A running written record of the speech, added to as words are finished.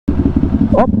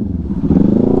Op!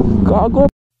 Gago!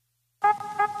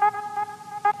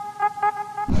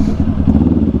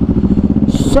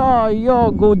 So, yo,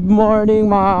 good morning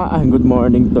mga... good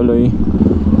morning tuloy.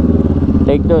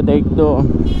 Take two.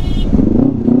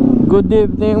 Good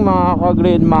evening mga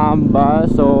ka-Greenmamba.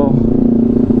 So,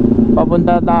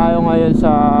 papunta tayo ngayon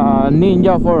sa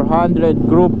Ninja 400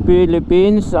 Group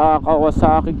Philippines sa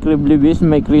Kawasaki Freebies.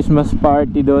 May Christmas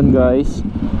party doon, guys.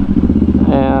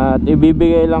 At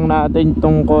ibibigay lang natin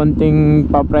itong konting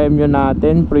pa-premyo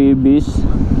natin, Freebies,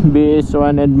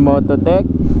 BS1 and Mototech.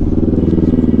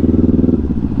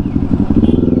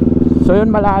 So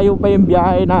yun, malayo pa yung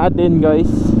biyahe natin,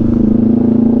 guys.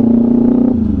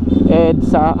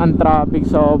 Sa ang traffic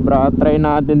sobra. Try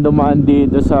natin dumaan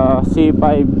dito sa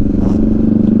C5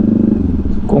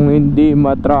 kung hindi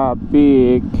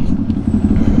ma-traffic.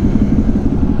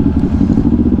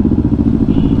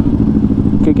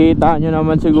 Kikita nyo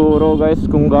naman siguro, guys,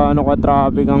 kung gaano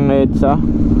ka-traffic ang EDSA.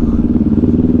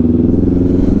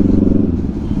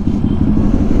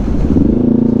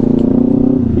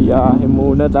 Biyahe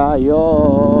muna tayo.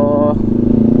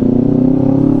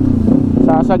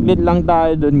 Sasaglit lang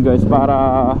tayo dun, guys,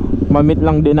 para ma-meet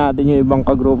lang din natin yung ibang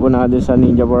kagrupo natin sa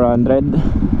Ninja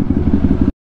 400.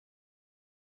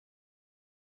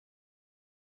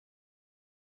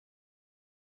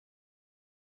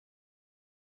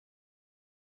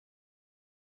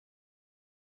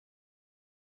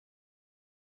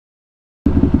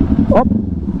 Op!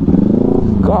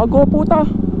 Gago, puta!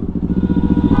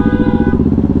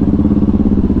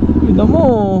 Tignan mo,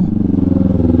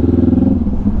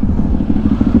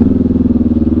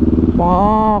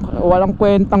 mga walang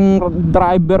kwentang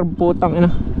driver, putang ina.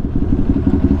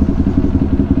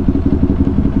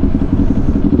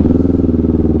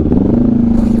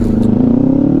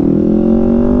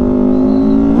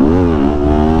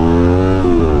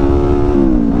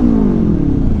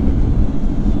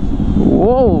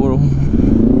 Wow,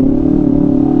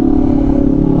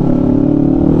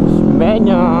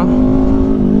 Smenya.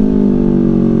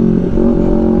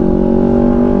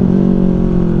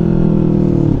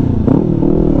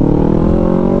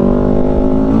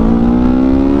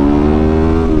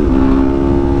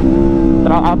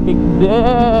 Traffic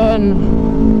din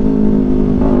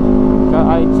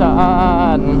kahit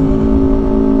saan.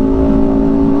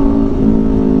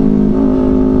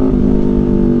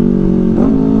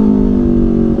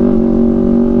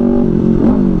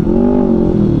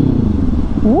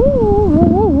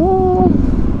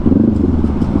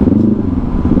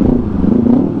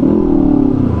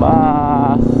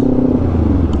 Bas,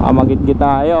 magit-git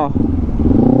tayo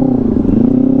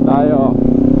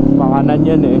pakanan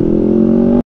yan eh.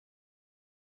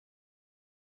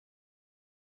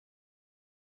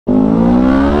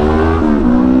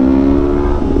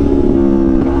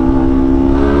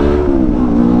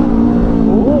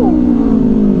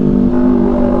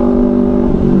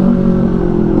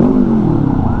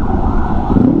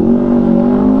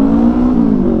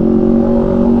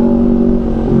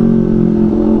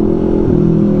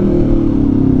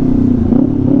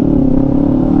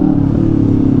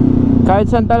 Kahit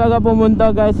saan talaga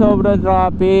pumunta, guys, sobrang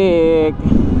traffic.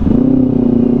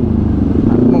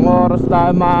 Mga oras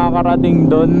tayo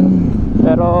makakarating doon,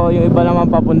 pero yung iba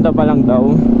naman papunta pa lang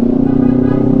daw.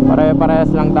 Pare-parehas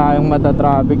lang tayong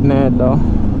mata-traffic na ito.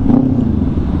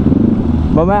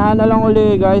 Mamaya na lang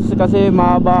uli, guys, kasi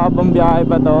mahaba-habang biyahe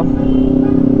pa to.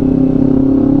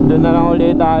 Doon na lang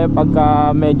uli tayo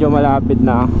pagka medyo malapit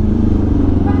na.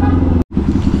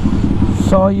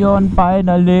 So yun,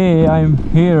 finally I'm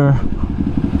here.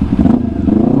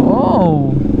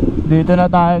 Oh, dito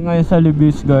na tayo ngayon sa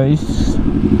Libis, guys.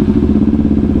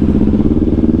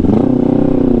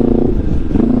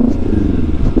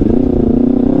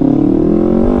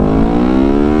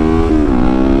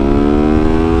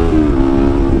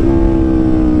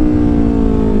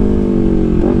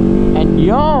 And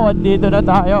yo, dito na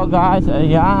tayo, guys.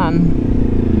 Ayan.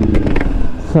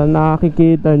 Sa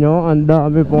nakikita nyo, ang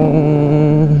dami pong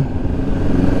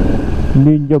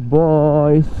Ninja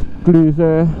Boys,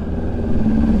 Kotse.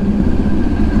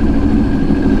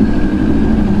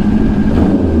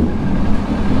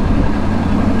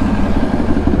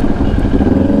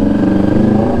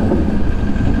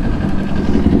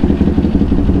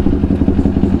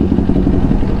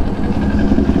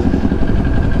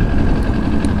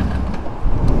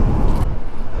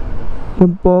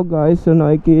 Yan po, guys, so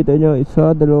nakikita nyo, 1,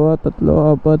 2, 3,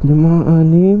 4, 5,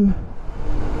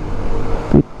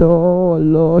 6, 7, 8,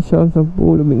 9, 10,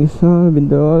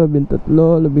 11,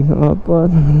 12, 13,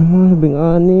 14,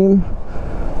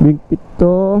 15,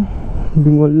 16, 17,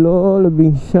 18,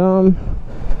 19,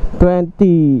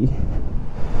 20.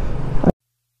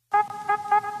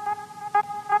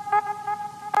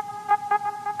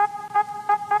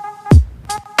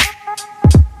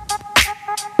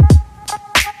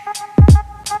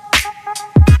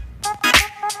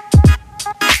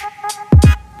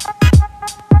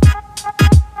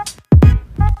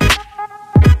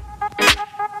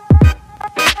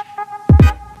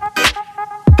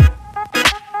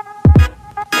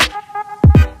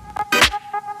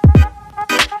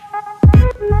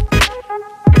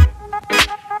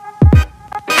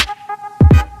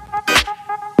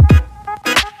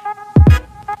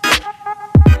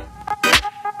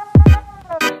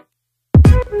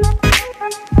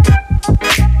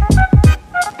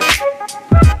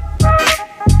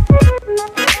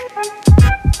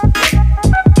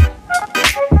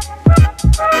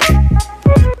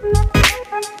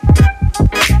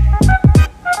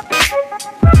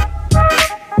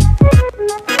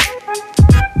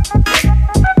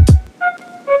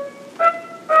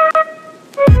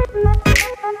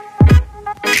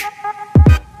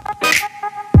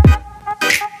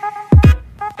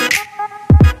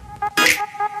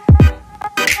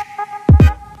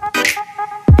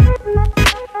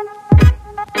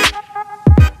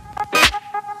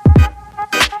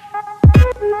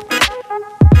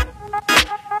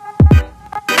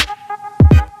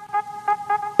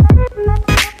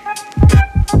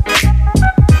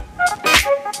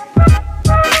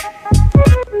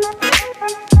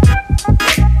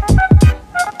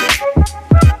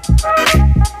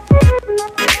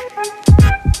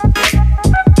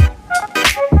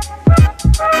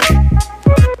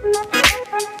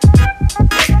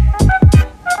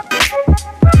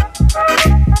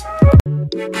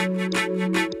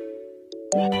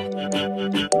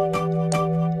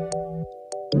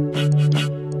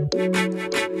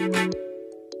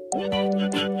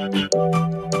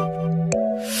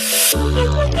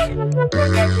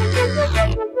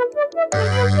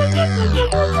 Yo,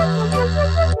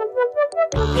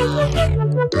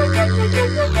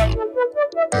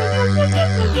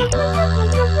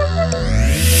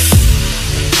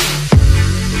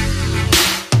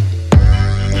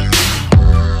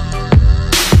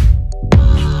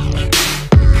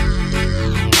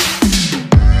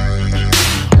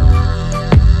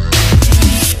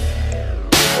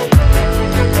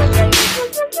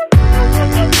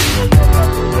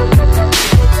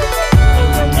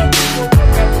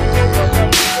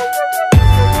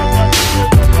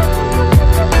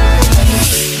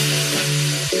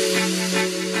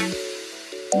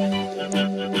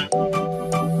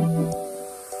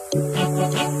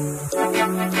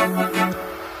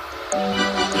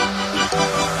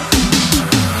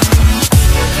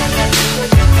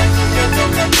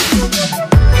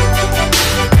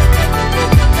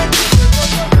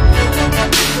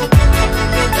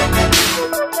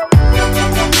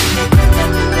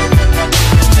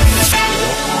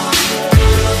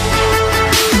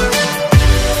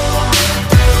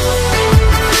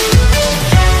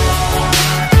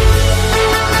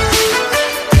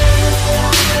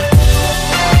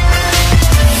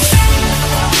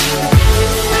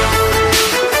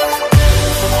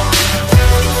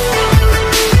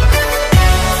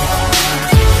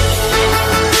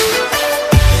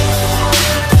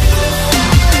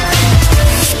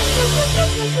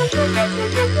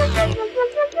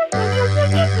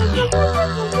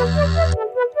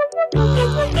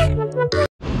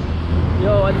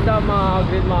 what's up mga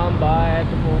Greenmamba?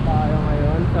 Ito po tayo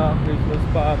ngayon sa Christmas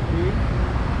party.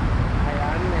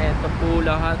 Ayan, ito po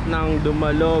lahat ng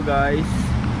dumalo guys.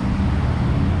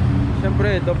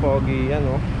 Siyempre ito pogi, yan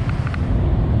oh.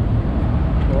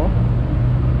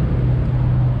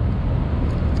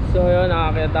 So yun,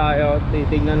 nakakita tayo.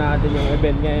 Titignan natin yung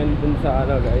event ngayon dun sa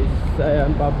ano guys.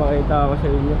 Ayan, papakita ko sa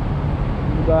inyo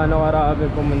kung gaano karami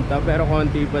pumunta, pero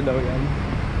konti pa daw yan.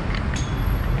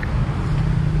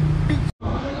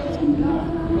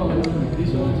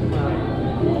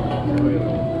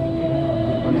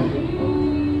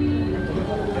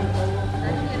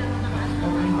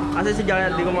 Kasi si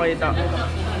Janet, di ko makita.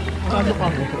 Ano ka?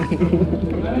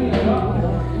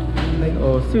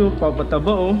 Oh, siyo,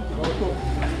 papataba oh.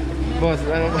 Boss,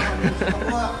 ano ba?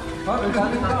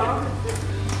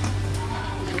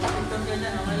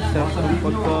 Sarap sa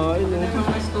pagkain oh.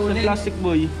 Sa plastic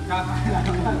boy.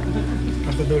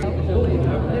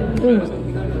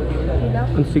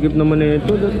 Ang sigip naman na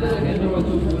ito.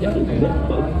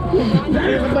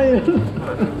 Ano ba yun?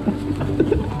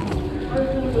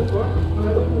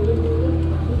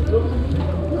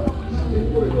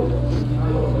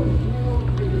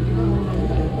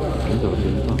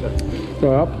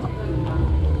 Sarap.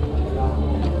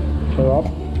 Sarap.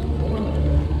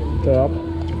 Sarap.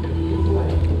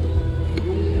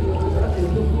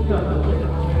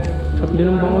 Sarap din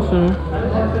ang bangos no?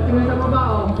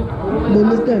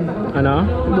 Boneless din. Ano?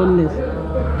 Boneless.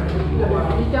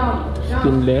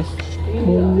 Skinless.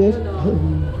 Boneless.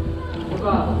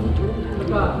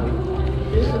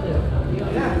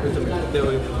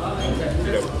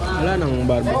 Wala nang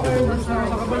barbecue.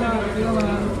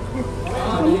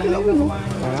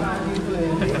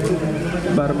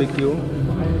 Barbecue.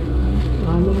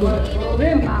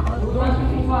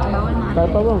 Kaya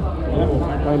pa ba?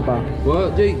 Kaya pa. Wow,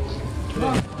 Jake.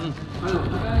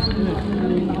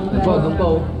 Doon pa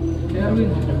oh.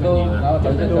 Ito,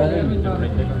 nakatagdag ka rin.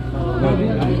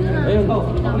 Ayun.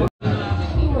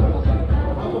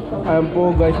 Ayan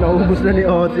po guys, naubos na ni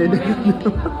Kotse.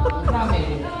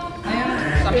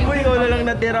 Uy, ikaw na lang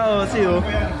natira Kotse oh.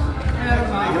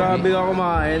 Grabe ka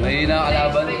kumain. Mahina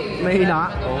kalaban.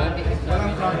 Mahina? Oo.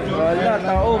 Wala,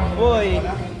 taob boy.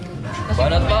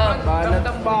 Banat pa. Banat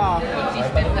pa.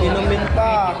 Inumin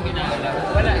pa.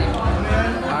 Wala eh.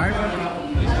 Art?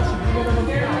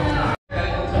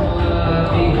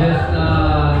 Pages na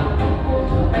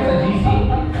sa GC.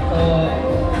 So,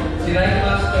 si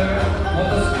Ridemaster,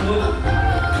 Motovlog,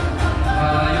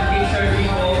 yung picture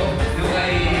dito, yung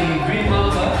kay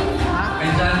Greenmamba, kay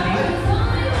Jandy.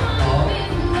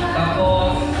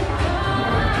 Tapos,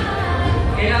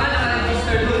 kailangan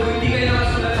naka-register doon. Kung hindi kayo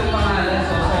nakasulat ng pangalan,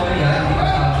 so sorry ha, hindi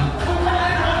kasama.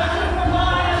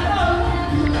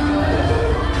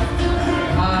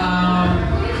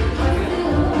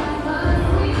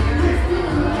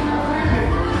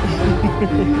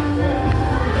 Thank you.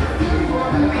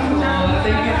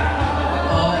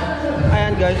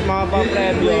 Ayan guys, mga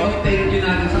pa-preview. Thank you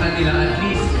natin sa kanila. At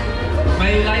least,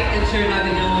 may like and share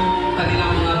natin yung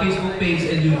kanilang mga Facebook page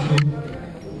and YouTube.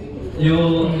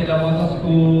 Yung kila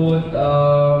Motovlog,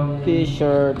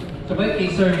 T-shirt. sabay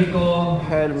kay Sir Vico,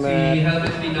 Helmet. si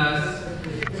Helmet Pinas.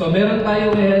 So So meron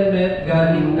tayong helmet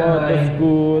galing kay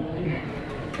Motoscoot.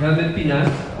 Helmet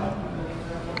Pinas.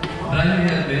 Brand new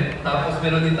helmet. Tapos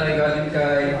meron din tayo galing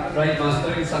kay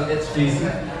Ridemaster, isang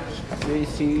HJC.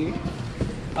 JC.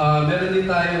 Meron din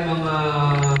tayo mga...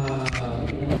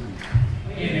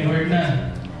 Okay, may word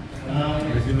na.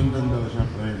 Sinundan daw siya,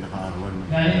 pero naka-R1.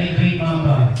 Galing kay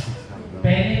Greenmamba.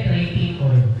 Penetrating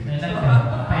oil.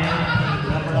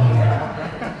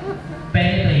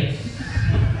 Penetrates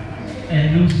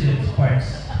and loosens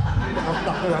parts.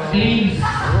 Cleans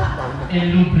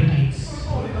and lubricates.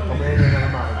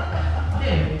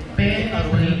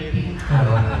 Penetrating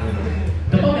oil.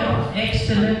 Ito po meron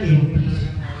excellent lubricants.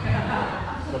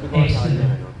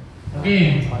 Excellent.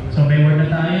 Okay, so may word na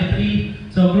tayo.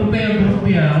 3. So group A o group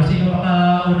B kung sino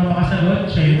unang makasagot,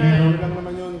 siya yung meron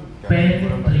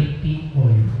penetrating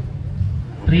oil.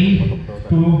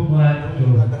 3, 2, 1,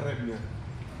 go.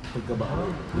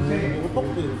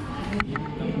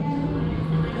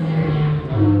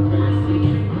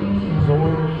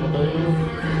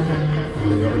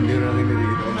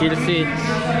 Kill seats.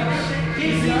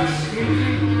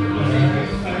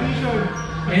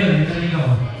 Ayun, ito rin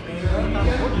ako.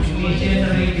 Initial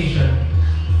na radiation.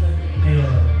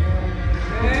 Ayun.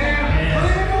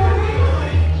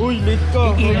 Uy, late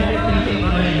ka. Penetrating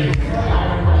oil.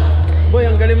 Boy,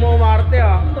 ang galing mo umarte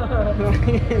ah.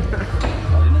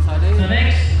 So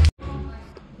next.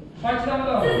 Parts lang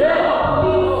daw.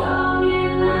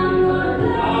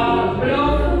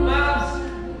 Gulong, Mabs!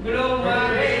 Gulong,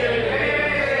 Mabs!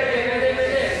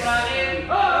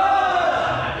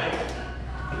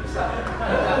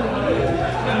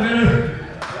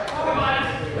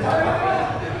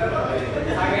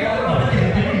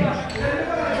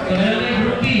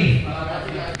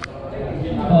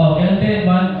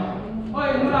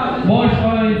 Wash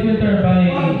oil filter by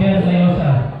Ken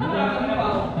Layosa.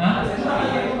 Ha?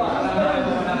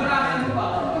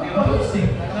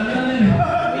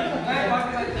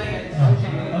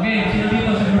 Okay, sino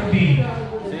dito sa group B?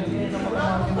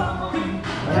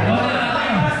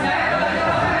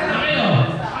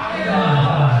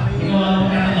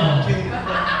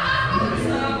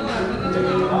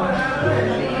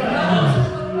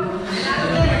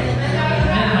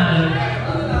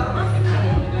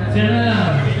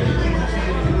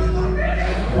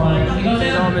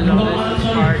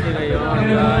 Party ngayon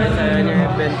guys. Ayan yung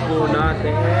event po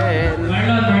natin.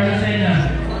 Marlon, sa'yo na.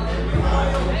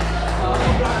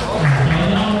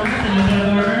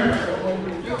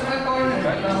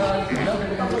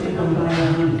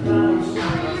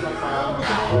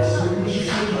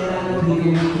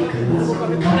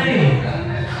 Okay.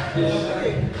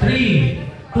 3,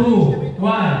 2,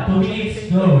 1, 2 minutes,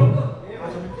 go.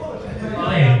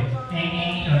 Okay.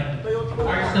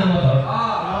 Parts na mo to.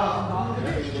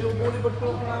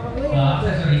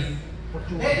 Accessories.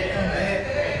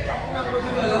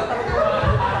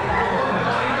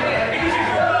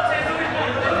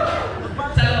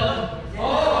 Sa loob.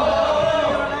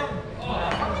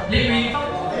 Liquid.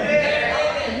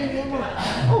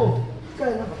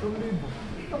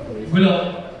 Gulo.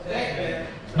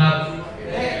 Map.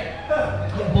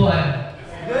 Upuan.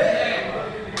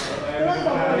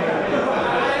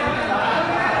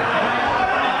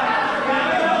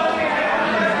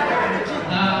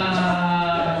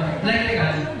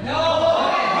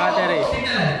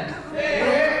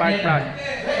 Spark plug.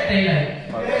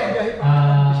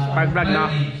 Spark plug na.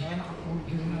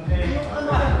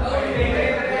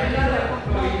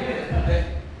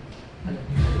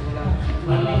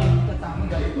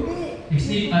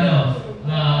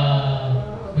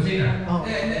 Busina.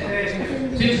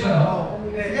 Switch ba?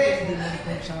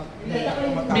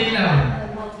 Bilang.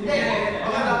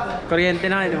 Kuryente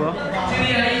na, di ba?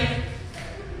 Siriay.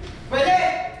 Pwede.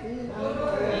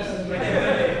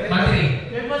 Battery.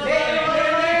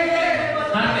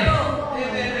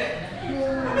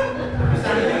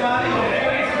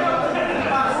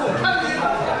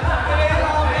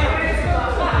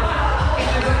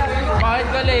 Bakit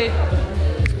galit?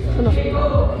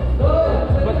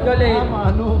 Ba't galit?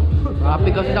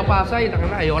 Traffic kasi sa Pasay.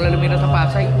 Ayoko lang lumina sa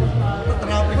Pasay.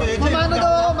 Mamano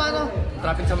daw ako, mano?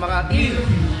 Traffic sa Makati.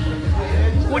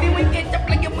 Kunin mo yung ketchup,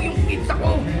 lagyan mo yung pizza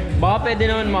ko. Baka pwede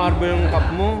naman marble yung cup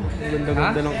mo.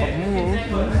 Ganda-ganda ng cup mo.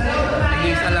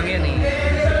 Nag-iisa lang yan eh.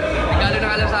 Regalo na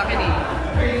alam sa akin eh.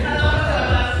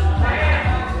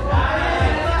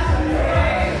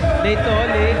 Late to,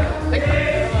 late.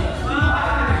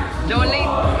 Diyan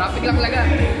late. Traffic lang talaga.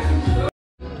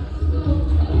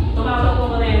 Tumawag po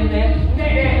kuryente? Hindi.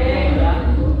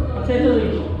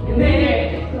 Accessory? Hindi.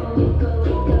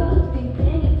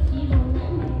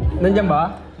 Nandiyan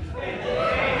ba?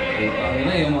 Ano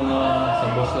yung mga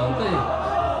sa boss lang to eh.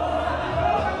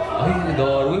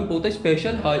 puta,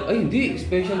 special. Ay, hindi.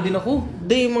 Special din ako.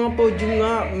 Hindi, yung mga podium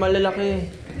nga, malalaki.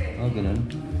 Ganun.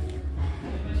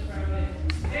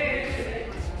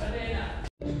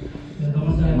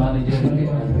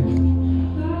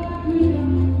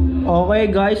 Okay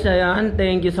guys, ayan.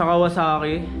 Thank you sa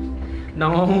Kawasaki.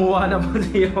 Nangunguha na po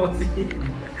si Ozzy.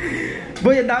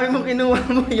 Boy, ang dami mong kinuha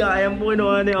mo. Ayan po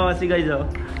kinuha ni Ozzy guys, oh.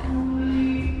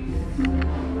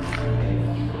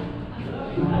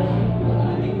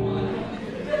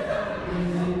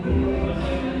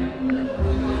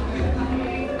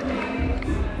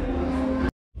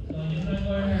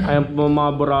 Ayan po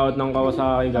mga buraot ng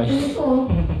Kawasaki guys.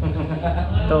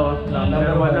 Ito, number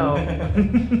 1 na, oh.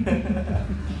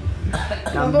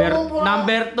 Number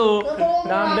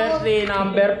 2, number 3,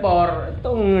 number 4.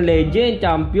 Itong legend,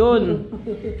 champion.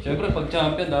 Siyempre, pag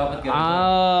champion, dapat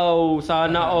ganun.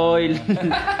 Sana oil.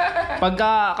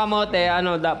 Pagka kamote,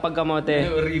 pag kamote?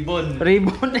 Ribbon.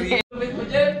 Ribbon.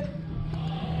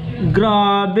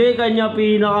 Grabe, kanya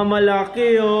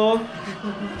pinakamalaki, oh.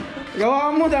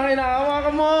 Gawa mo, dahil naawa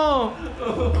ka mo.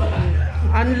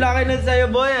 Ang laki nun sa'yo,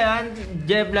 boy, eh.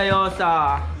 Jeff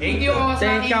Layosa. Thank you, Kawasaki.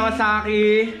 Thank you, Kawasaki.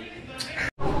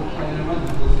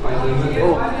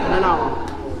 Oh, ano na ako?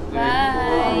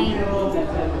 Bye!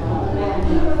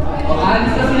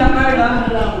 Alis na sila, Carl, ha?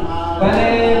 Bale,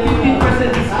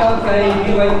 15% discount kay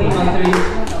BYT Mastery.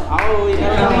 Ako, uwi na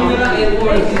rin Sabi nyo lang,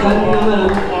 Edward. Sabi nyo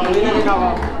naman, Uwi na rin ako.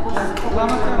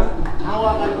 Salamat sir.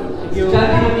 Hawakan.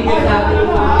 sabi nyo bigyan natin yung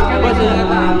mga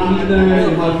leader,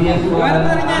 yung mga BS1.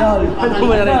 Ano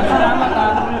mo na rin? Salamat ha.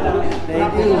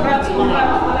 Thank you.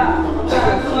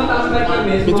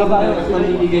 Picture tayo.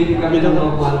 Magbibigay din kami ng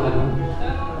mga buwan.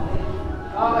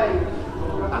 Okay.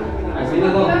 Ay, sino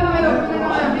to?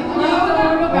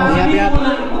 Yap.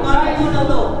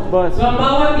 Boss. So, ang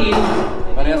bawat team,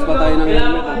 Parehas pa tayo ng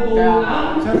helmet.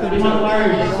 Sir, thank you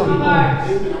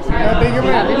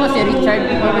man. Sabi mo si Richard.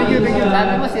 Thank you.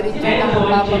 Sabi mo si Richard ang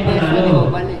magpapa-BS1, ikaw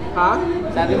pala. Ha?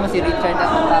 Sabi mo si Richard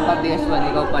ang magpapa-BS1,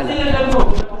 ikaw pala.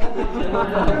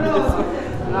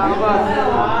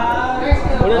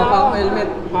 Wala pa akong helmet.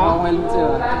 Wala akong helmet sa'yo.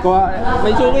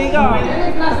 May suki ka.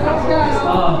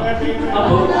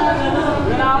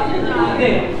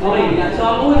 Hindi. Okay. So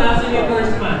ang una, sino yung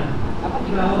first man?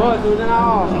 Boss, una na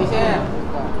ako. Sige sir.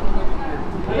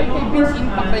 May Vince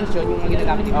Impact pension yung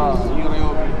ginagamit ni Vince.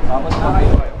 Tapos na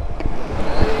kayo.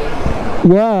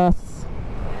 Yes.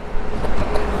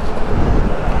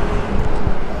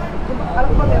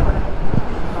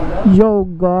 Yo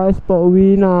guys,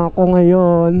 pauwi na ako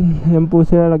ngayon. Yan po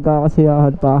sila,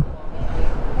 nagkakasiyahan pa.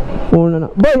 Una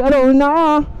na. Boy, una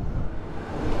ka?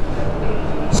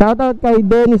 Shoutout kay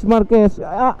Dennis Marquez.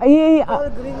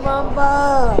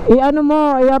 Greenmamba.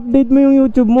 I-update mo yung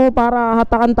YouTube mo para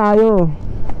hatakan tayo.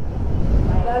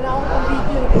 Wala akong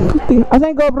video.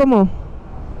 Asan yung GoPro mo?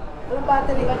 Walang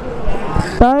battery.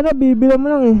 Tayo na, bibila mo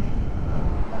lang eh.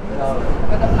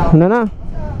 Ano na?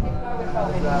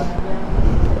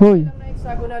 Hoy.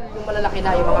 Hexagonal yung malalaki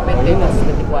na yung mga 20 plus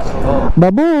 24.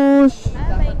 Babush!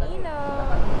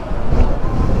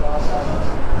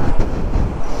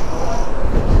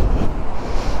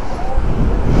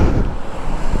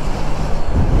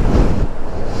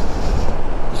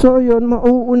 So yun,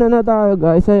 mauuna na tayo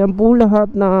guys. Ayan po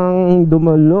lahat ng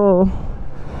dumalo.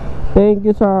 Thank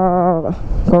you sa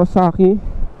Kawasaki.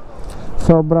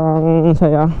 Sobrang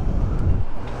saya.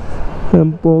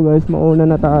 Ayan po guys, mauna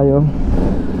na tayo.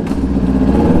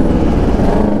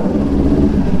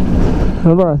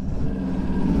 Ano ba?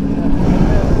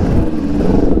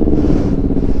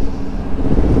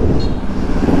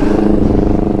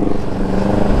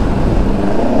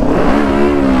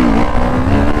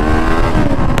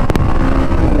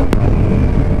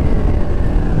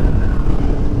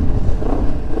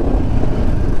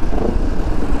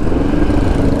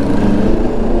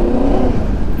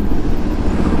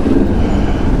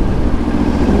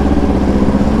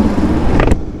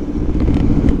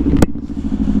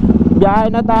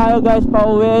 Biyahe na tayo guys,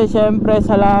 pauwi. Siyempre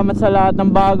salamat sa lahat ng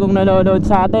bagong nanonood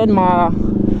sa atin, mga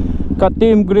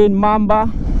ka-team Greenmamba.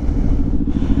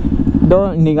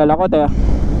 Don't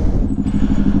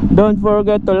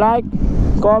forget to like,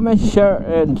 comment, share,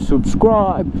 and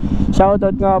subscribe.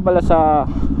 Shoutout nga pala sa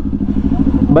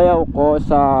bayaw ko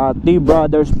sa T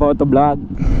Brothers Motovlog.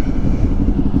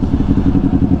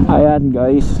 Ayan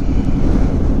guys,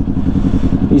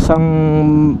 isang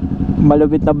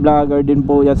malupit na vlogger din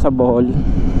po yan sa Bohol.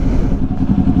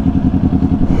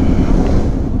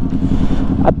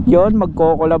 At yon,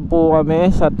 magko-collab po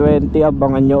kami sa 20.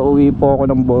 Abangan nyo, uwi po ako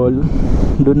ng Bohol.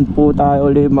 Doon po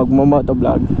tayo ulit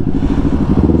magmo-motovlog.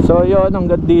 So yon,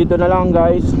 hanggang dito na lang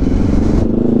guys.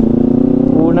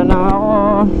 Una na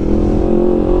ako.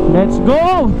 Let's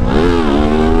go!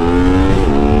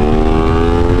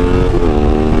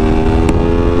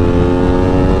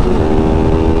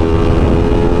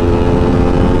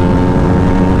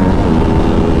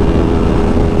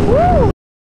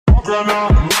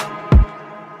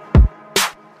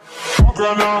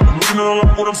 Right now, looking at a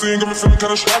lot what I'm seeing, got me feeling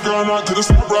kinda shocked right now. Couldn't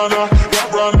stop right now,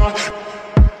 stop right now.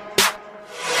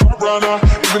 Stop right now,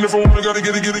 even if I wanna, gotta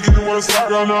get it, wanna stop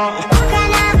right now. Right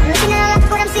now, looking at a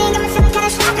lot what I'm seeing, got me feeling kinda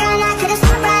shocked right now.